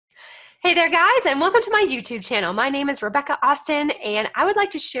Hey there guys, and welcome to my YouTube channel. My name is Rebecca Austin, and I would like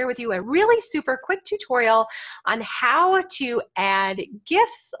to share with you a really super quick tutorial on how to add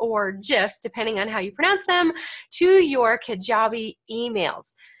GIFs or GIFs, depending on how you pronounce them, to your Kajabi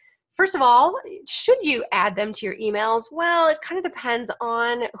emails. First of all, should you add them to your emails? Well, it kind of depends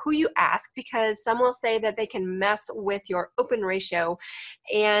on who you ask, because some will say that they can mess with your open ratio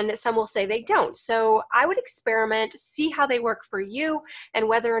and some will say they don't. So I would experiment, see how they work for you and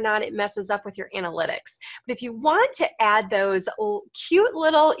whether or not it messes up with your analytics. But if you want to add those cute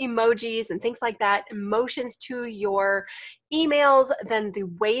little emojis and things like that, emotions to your emails, then the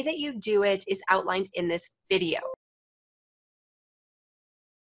way that you do it is outlined in this video.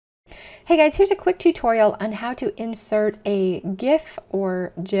 Hey guys, here's a quick tutorial on how to insert a GIF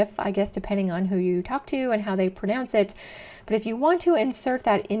or GIF, I guess, depending on who you talk to and how they pronounce it. But if you want to insert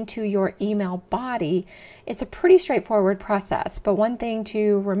that into your email body, it's a pretty straightforward process. But one thing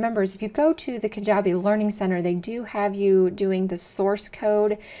to remember is if you go to the Kajabi Learning Center, they do have you doing the source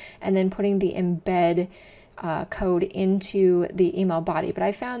code and then putting the embed code into the email body. But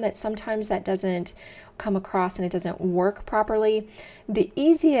I found that sometimes that doesn't come across and it doesn't work properly. The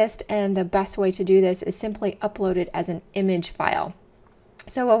easiest and the best way to do this is simply upload it as an image file.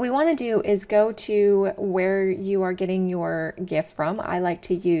 So what we want to do is go to where you are getting your GIF from. I like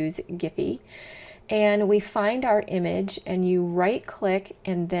to use Giphy. And we find our image and you right click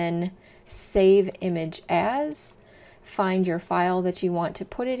and then save image as. Find your file that you want to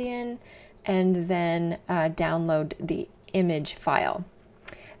put it in and then download the image file.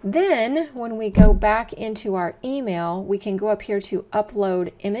 Then when we go back into our email, we can go up here to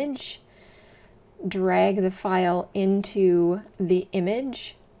upload image, drag the file into the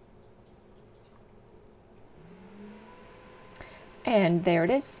image, and there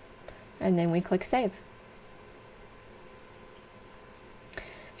it is. And then we click save.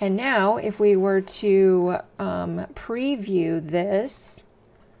 And now if we were to preview this,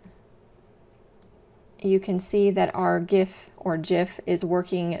 you can see that our GIF or GIF is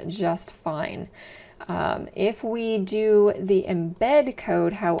working just fine. If we do the embed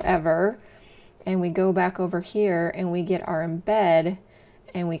code, however, and we go back over here and we get our embed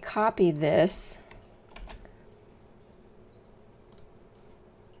and we copy this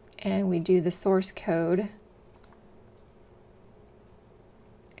and we do the source code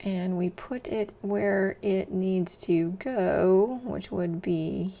and we put it where it needs to go, which would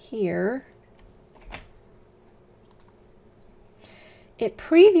be here. It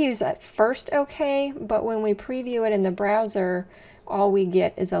previews at first okay, but when we preview it in the browser, all we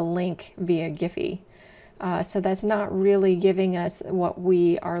get is a link via Giphy. So that's not really giving us what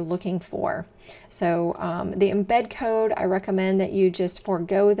we are looking for. So the embed code, I recommend that you just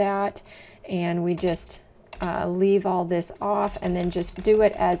forego that and we just leave all this off and then just do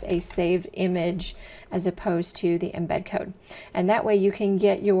it as a saved image as opposed to the embed code. And that way you can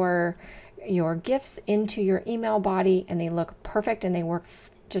get your GIFs into your email body and they look perfect and they work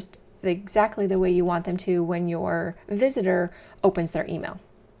just exactly the way you want them to when your visitor opens their email.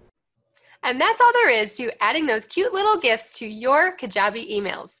 And that's all there is to adding those cute little GIFs to your Kajabi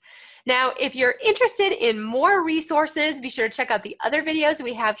emails. Now, if you're interested in more resources, be sure to check out the other videos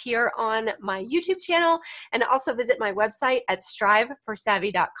we have here on my YouTube channel and also visit my website at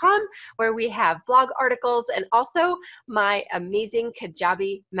striveforsavvy.com, where we have blog articles and also my amazing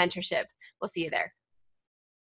Kajabi mentorship. We'll see you there.